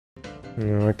You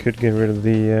know, I could get rid of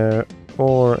the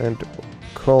ore and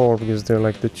coal because they're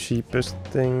like the cheapest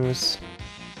things.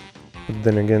 But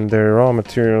then again, they're raw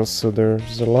materials, so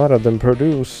there's a lot of them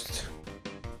produced.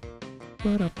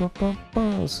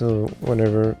 So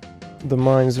whenever the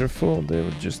mines are full, they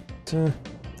would just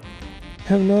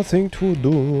have nothing to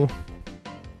do.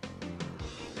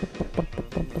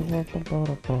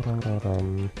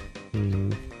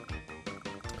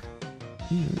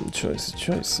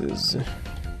 Choices.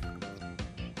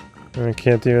 I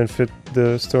can't even fit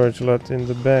the storage lot in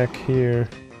the back here.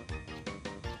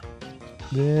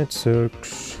 That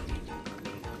sucks.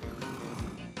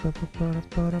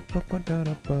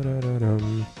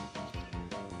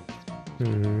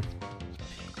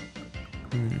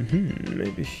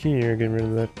 Maybe here, get rid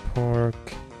of that park.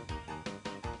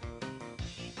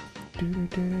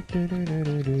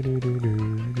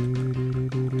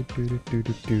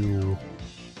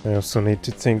 I also need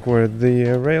to think where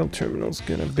the rail terminal's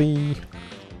gonna be.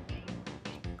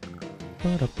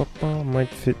 Might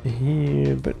fit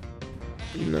here, but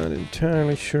not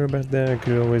entirely sure about that. I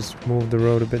could always move the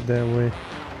road a bit that way.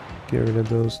 Get rid of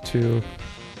those two.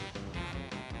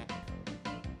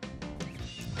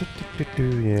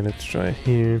 Yeah, let's try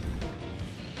here.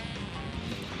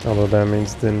 Although that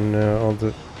means then all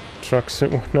the trucks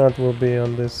and whatnot will be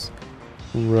on this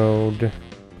road.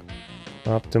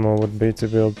 Optimal would be to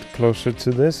build closer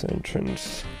to this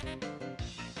entrance.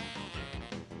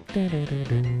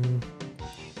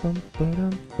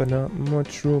 But not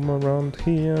much room around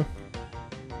here.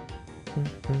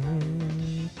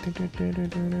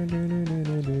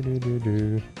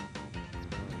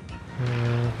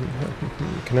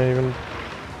 Can I even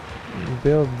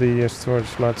build the storage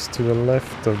slots to the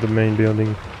left of the main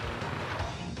building?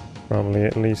 Probably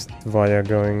at least via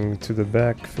going to the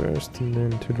back first and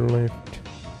then to the left.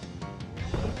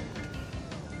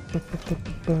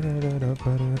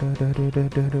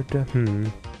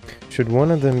 Should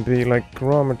one of them be like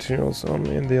raw materials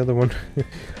only and the other one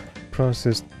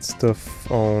processed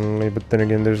stuff only? But then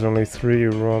again, there's only 3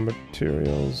 raw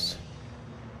materials.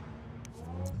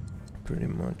 Pretty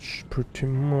much.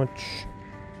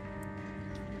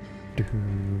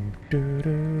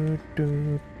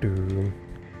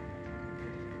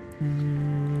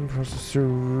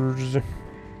 Processors.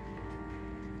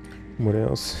 What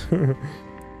else?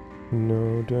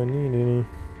 No, do I need any?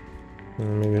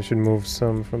 Maybe I should move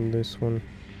some from this one.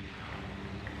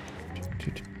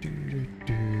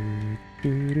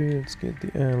 Let's get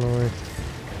the alloy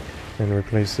and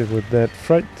replace it with that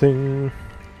freight thing.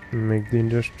 Make the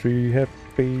industry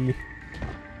happy.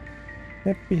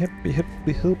 Happy.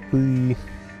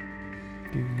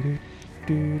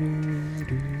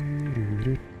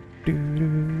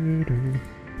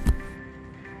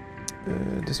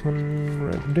 This one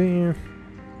right there.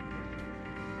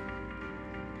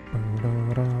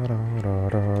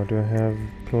 Do I have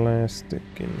plastic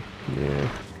in here?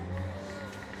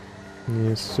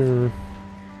 Yes, sir.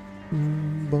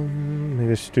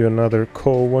 Maybe I should do another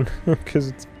coal one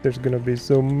because there's gonna be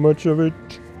so much of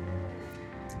it.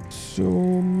 So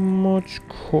much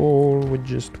coal with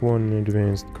just one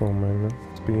advanced coal mine.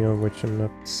 Speaking of which, I'm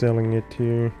not selling it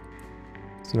here.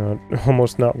 It's not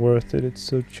almost not worth it. It's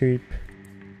so cheap.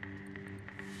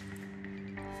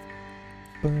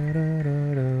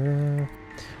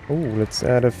 Oh, let's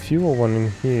add a fuel one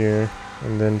in here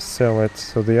and then sell it.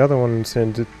 So the other one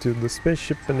sends it to the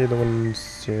spaceship and the other one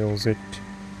sells it.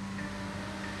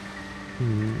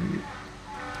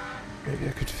 Maybe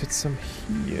I could fit some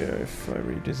here if I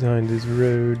redesign this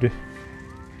road.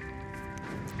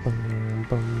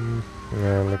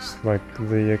 Yeah, looks like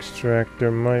the extractor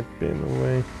might be in the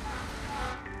way.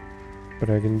 But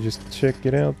I can just check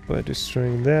it out by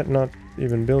destroying that, not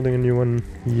even building a new one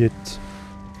yet.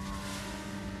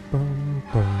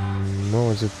 What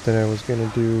was it that I was gonna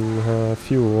do?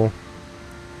 Fuel.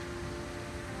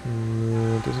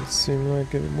 Does it seem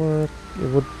like it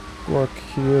would work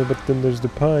here, but then there's the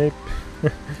pipe.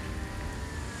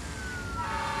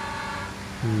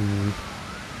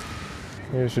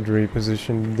 I should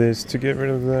reposition this to get rid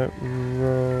of that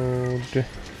road.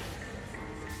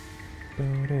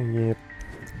 Yep.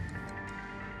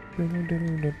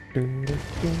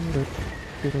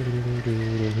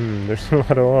 There's a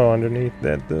lot of oil underneath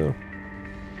that though.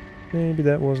 Maybe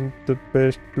that wasn't the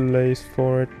best place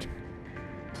for it.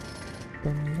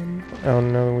 Oh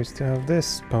no, we still have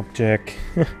this pump jack.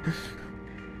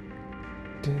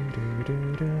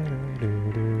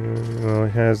 Well,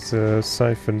 it has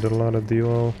siphoned a lot of the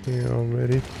oil here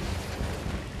already.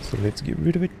 So let's get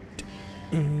rid of it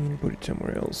and put it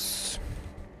somewhere else.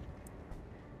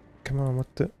 Come on,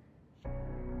 what the...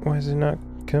 Why is it not...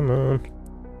 Come on.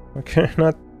 I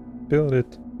cannot build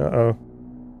it. Uh-oh.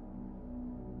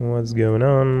 What's going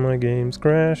on? My game's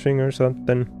crashing or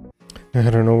something. I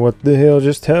don't know what the hell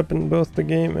just happened. Both the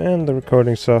game and the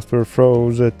recording software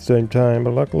froze at the same time,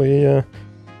 but luckily I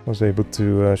was able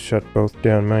to shut both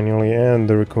down manually and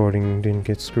the recording didn't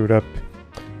get screwed up.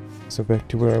 So back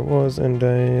to where I was, and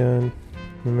I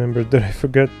remembered that I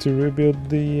forgot to rebuild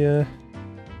the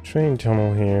train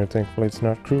tunnel here. Thankfully it's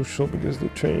not crucial because the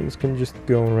trains can just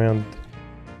go around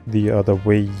the other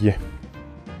way.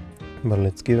 But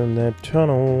let's get on that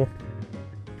tunnel.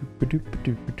 Damn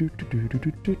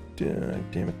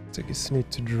it, I guess I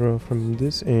need to draw from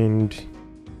this end.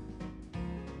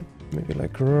 Maybe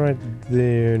like right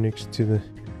there next to the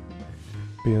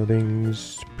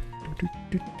buildings.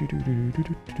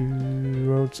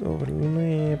 Roads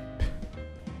overlap.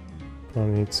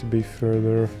 Probably needs to be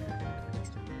further.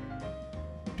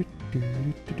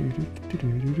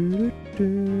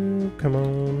 Come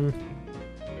on.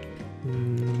 A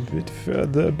bit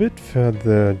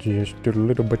further, just a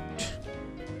little bit.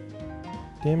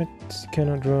 Damn it,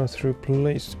 cannot draw through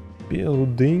place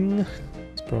building.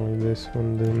 It's probably this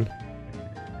one then.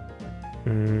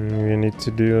 We need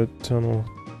to do a tunnel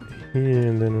here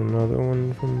and then another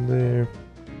one from there.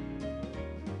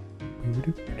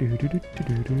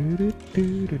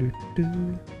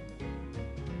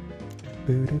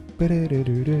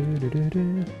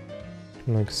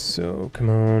 Like so, come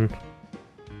on.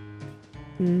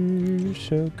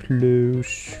 So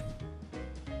close.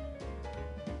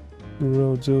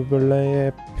 Roads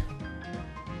overlap.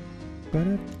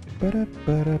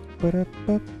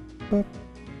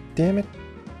 Damn it.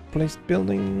 Placed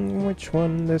building. Which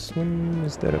one? This one?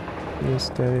 Is that a... Yes,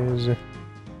 that is.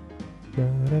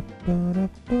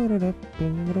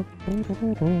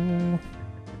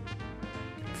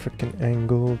 Freaking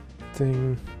angle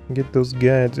thing. Get those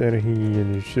guides out of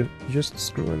here. You're just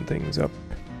screwing things up.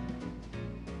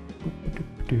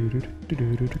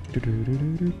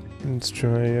 Let's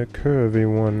try a curvy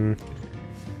one.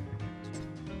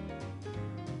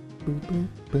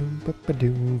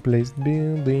 Placed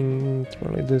building. It's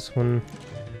probably this one.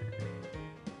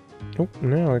 Oh,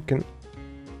 now I can.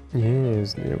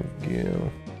 Yes, there we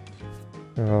go.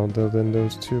 Although then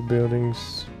those two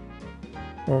buildings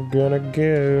are gonna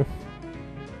go.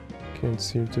 Can't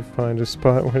seem to find a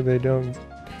spot where they don't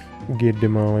get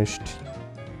demolished.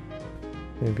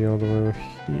 Maybe all the way over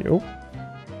here. Oh!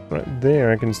 Right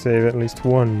there I can save at least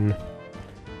one.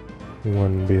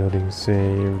 One building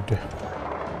saved.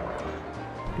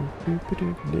 There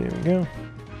we go.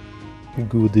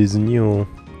 Good as new.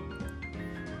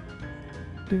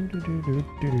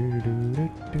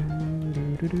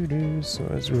 So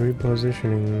as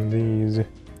repositioning these.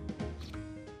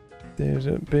 There's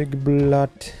a big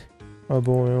blot of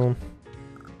oil.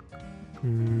 How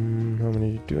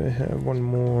many do I have? One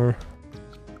more.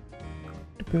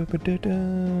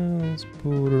 Let's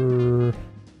put her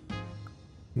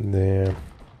there.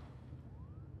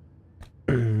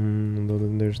 And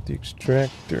then there's the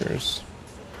extractors.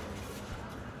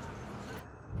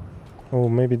 Oh,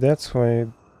 maybe that's why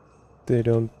they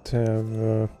don't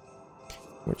have.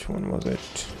 Which one was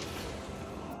it?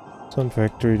 Sun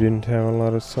Factory didn't have a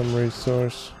lot of sun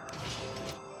resource.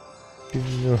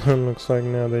 Looks like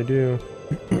now they do.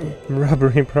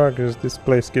 Robbery in progress. This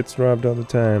place gets robbed all the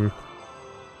time.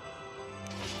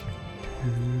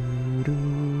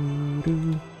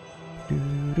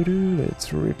 Let's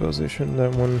reposition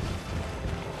that one.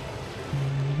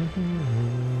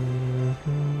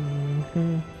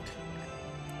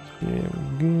 There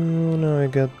we go. Now I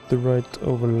got the right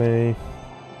overlay.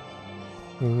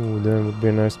 Ooh, that would be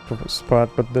a nice spot,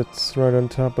 but that's right on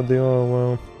top of the oil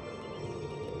well.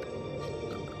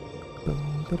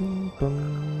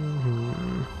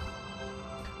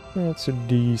 That's a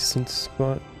decent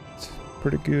spot.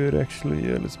 Pretty good, actually.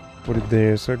 Yeah, let's put it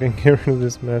there so I can get rid of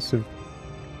this massive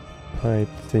pipe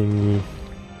thingy.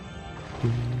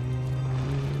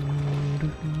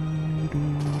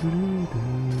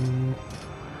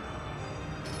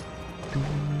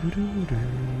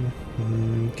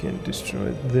 Can't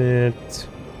destroy that.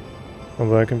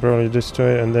 Although I can probably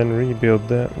destroy it and then rebuild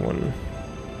that one.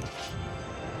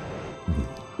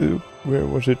 Oop, where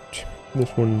was it? This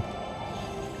one.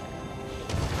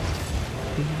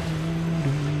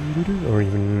 Or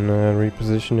even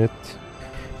reposition it,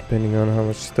 depending on how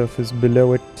much stuff is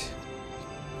below it.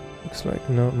 Looks like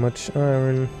not much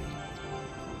iron.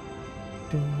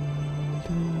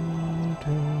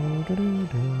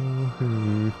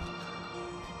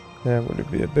 That would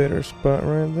be a better spot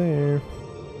right there.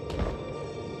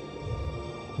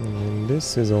 And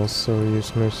this is also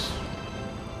useless.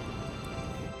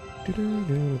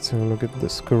 Let's have a look at the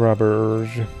scrubbers.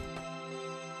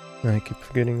 I keep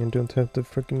forgetting I don't have the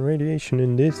freaking radiation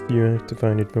in this view. I have to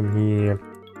find it from here.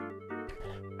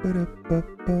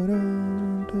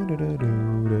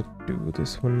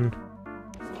 This one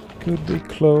could be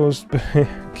closed, but I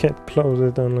can't close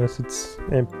it unless it's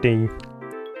empty.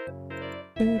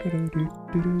 It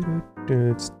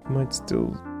might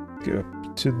still get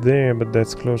up to there, but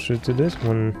that's closer to this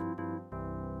one.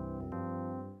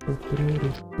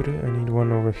 I need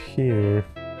one over here.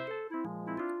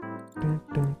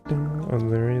 Oh,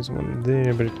 there is one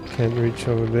there, but it can't reach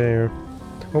over there.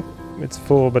 Oh, it's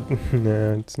full, but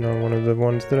nah, it's not one of the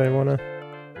ones that I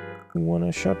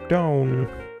wanna shut down.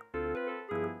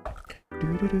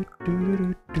 There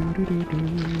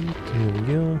we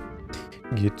go.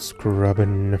 Get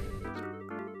scrubbing.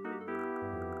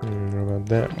 What about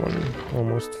that one?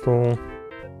 Almost full.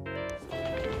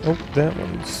 Oh, that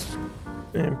one's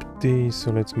empty,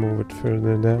 so let's move it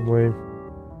further that way.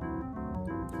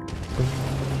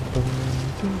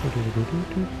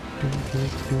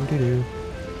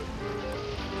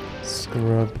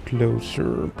 Scrub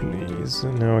closer, please.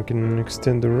 Now I can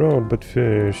extend the road, but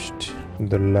first,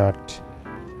 the lot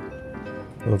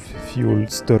of fuel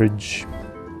storage.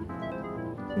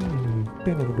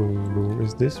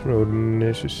 Is this road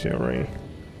necessary?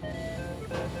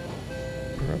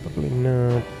 Probably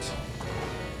not.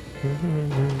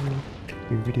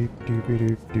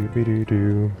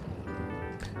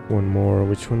 One more,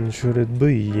 which one should it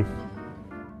be?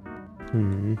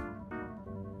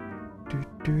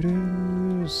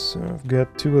 So I've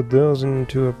got 2 of those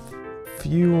into a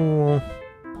fuel.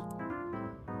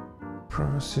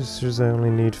 Processors I only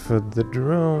need for the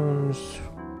drones.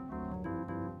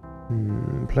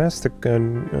 Plastic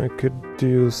I could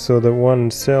do so that one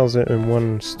sells it and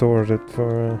one stores it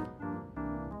for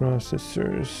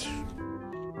processors.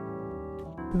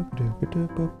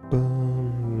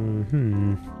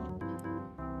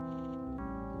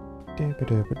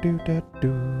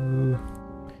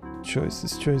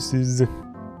 Choices.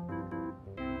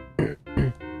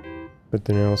 But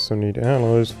then I also need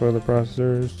alloys for the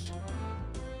processors.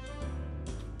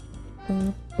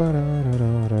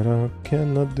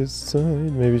 Cannot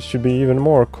decide. Maybe it should be even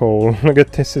more coal. Look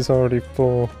at this, is already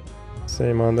full.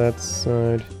 Same on that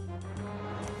side.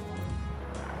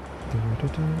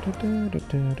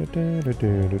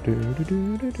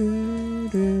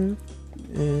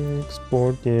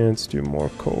 Export. Yeah, let's do more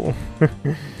coal.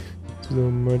 So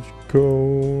much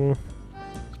coal.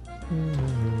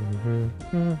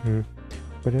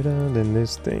 Put it on in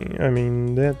this thing. I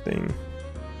mean that thing.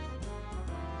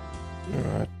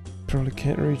 I probably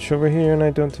can't reach over here, and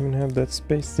I don't even have that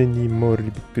space anymore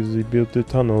because I built a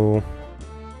tunnel.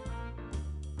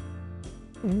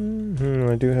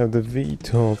 I do have the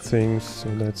VTOL things, so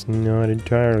that's not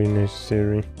entirely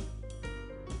necessary.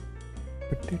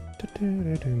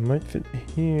 It might fit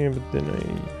here, but then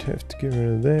I'd have to get rid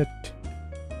of that.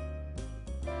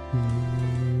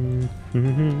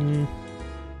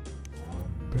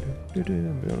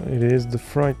 It is the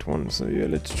fright one, so yeah,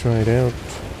 let's try it out.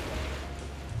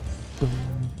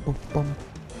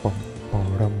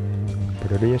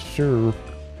 Yes, sure.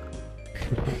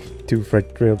 2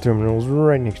 freight rail terminals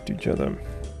right next to each other.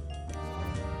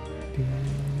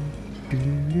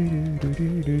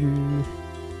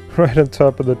 Right on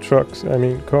top of the trucks, I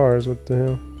mean cars, what the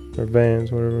hell? Or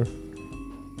vans, whatever.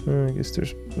 I guess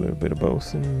there's a little bit of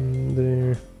both in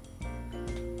there.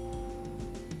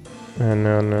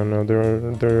 No,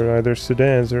 they're either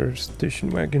sedans or station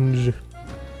wagons.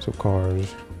 So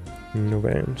cars, no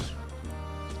vans.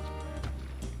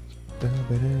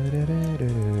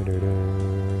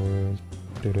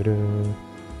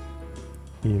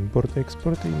 Import,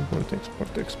 export, import,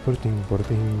 export, export,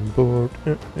 import, import,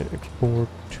 export.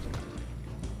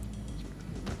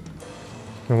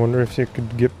 I wonder if you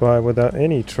could get by without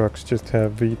any trucks, just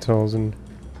have VTOLs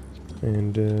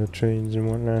and trains and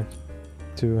whatnot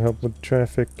to help with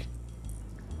traffic.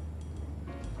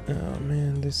 Oh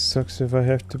man, this sucks if I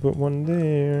have to put one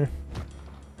there.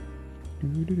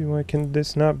 Why can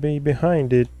this not be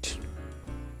behind it?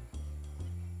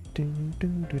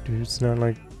 It's not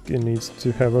like it needs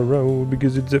to have a road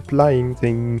because it's a flying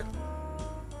thing.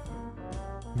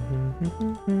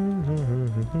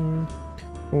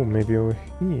 Oh, maybe over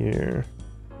here.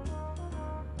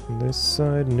 On this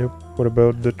side? Nope. What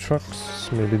about the trucks?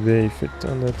 Maybe they fit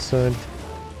on that side.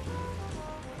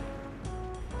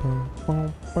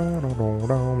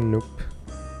 Nope.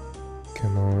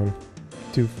 Come on.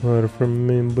 Too far from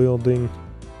main building.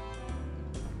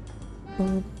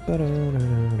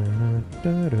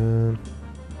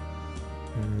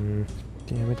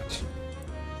 Damn it.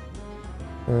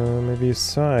 Maybe a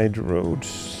side road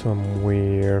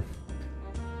somewhere.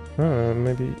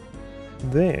 Maybe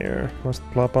there. Must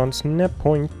plop on snap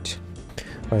point.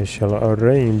 I shall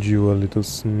arrange you a little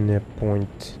snap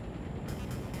point.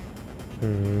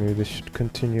 Maybe they should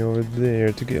continue over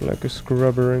there to get like a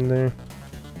scrubber in there.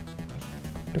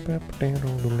 I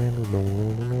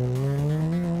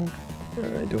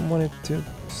don't want it to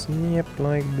snap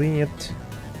like that.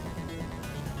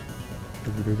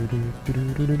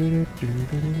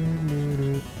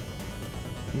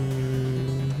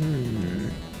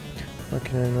 Why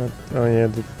can I not? Oh yeah,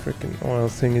 the freaking oil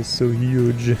thing is so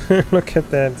huge. Look at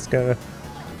that, it's got a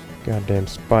goddamn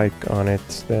spike on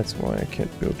it. That's why I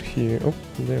can't build here. Oh,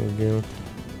 there we go.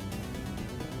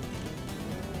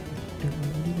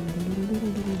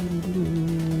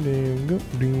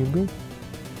 There you go.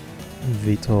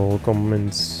 Vital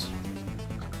comments.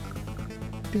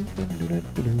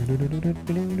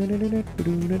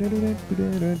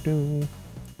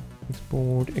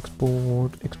 Export,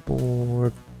 export,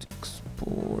 export,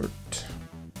 export.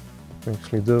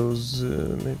 Actually, those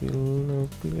maybe I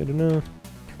don't know.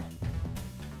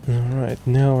 Alright,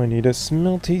 now I need a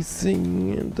smelty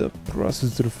thing and a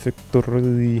processor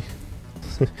factory.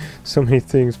 So many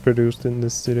things produced in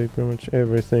this city, pretty much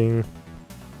everything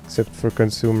except for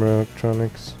consumer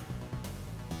electronics.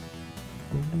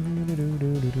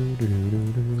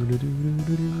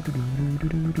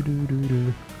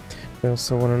 I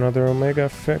also want another Omega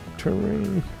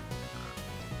factory.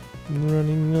 I'm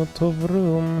running out of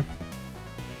room.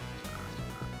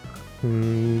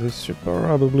 This should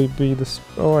probably be the...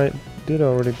 Oh, I did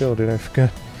already build it, I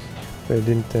forgot. I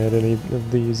didn't add any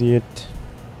of these yet.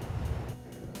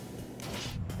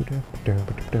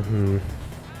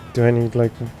 Do I need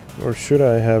like... Or should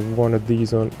I have one of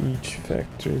these on each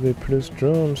factory? They produce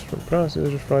drones from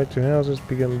processors, right to houses,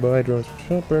 begin buy drones for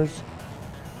shoppers.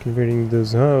 Converting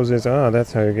those houses... Ah,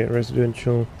 that's how you get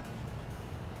residential.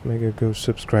 Mega Go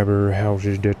subscriber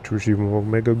houses that receive more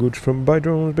Mega goods from buy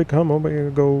drones become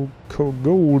Omega Go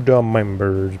Gold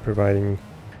members, providing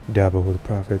double the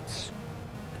profits.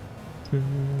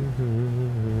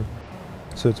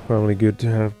 So it's probably good to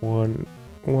have one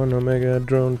Omega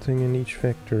drone thing in each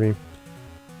factory.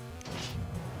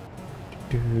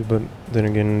 But then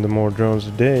again, the more drones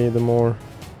a day, the more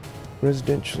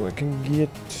residential I can get.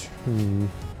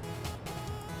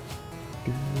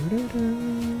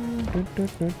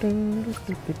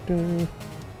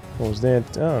 What was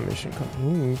that? Ah, mission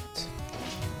complete.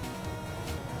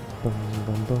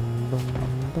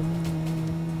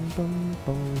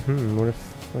 What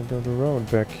if I build a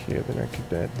road back here? Then I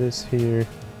could add this here.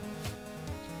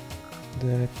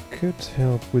 That could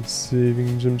help with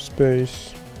saving some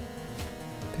space.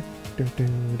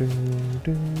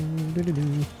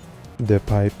 The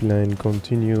pipeline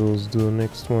continues to the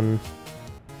next one.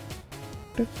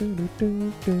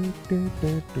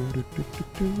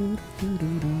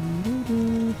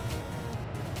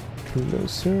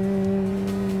 Closer.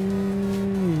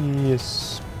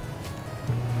 Yes.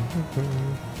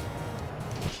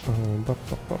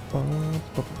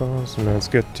 So now let's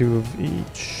get 2 of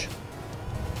each.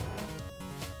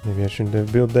 Maybe I shouldn't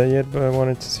have built that yet, but I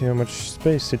wanted to see how much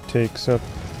space it takes up.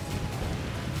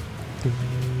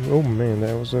 Oh man,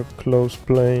 that was a close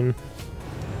plane.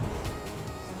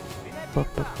 They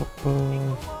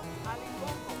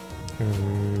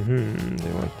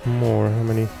want more.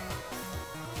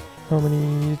 How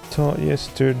many taught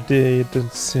yesterday? It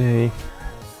doesn't say.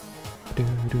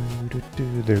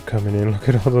 They're coming in. Look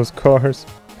at all those cars.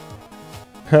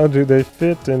 How do they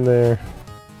fit in there?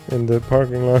 In the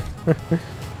parking lot?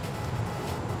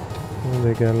 Oh,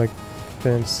 they got like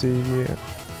fancy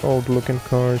old looking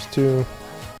cars too.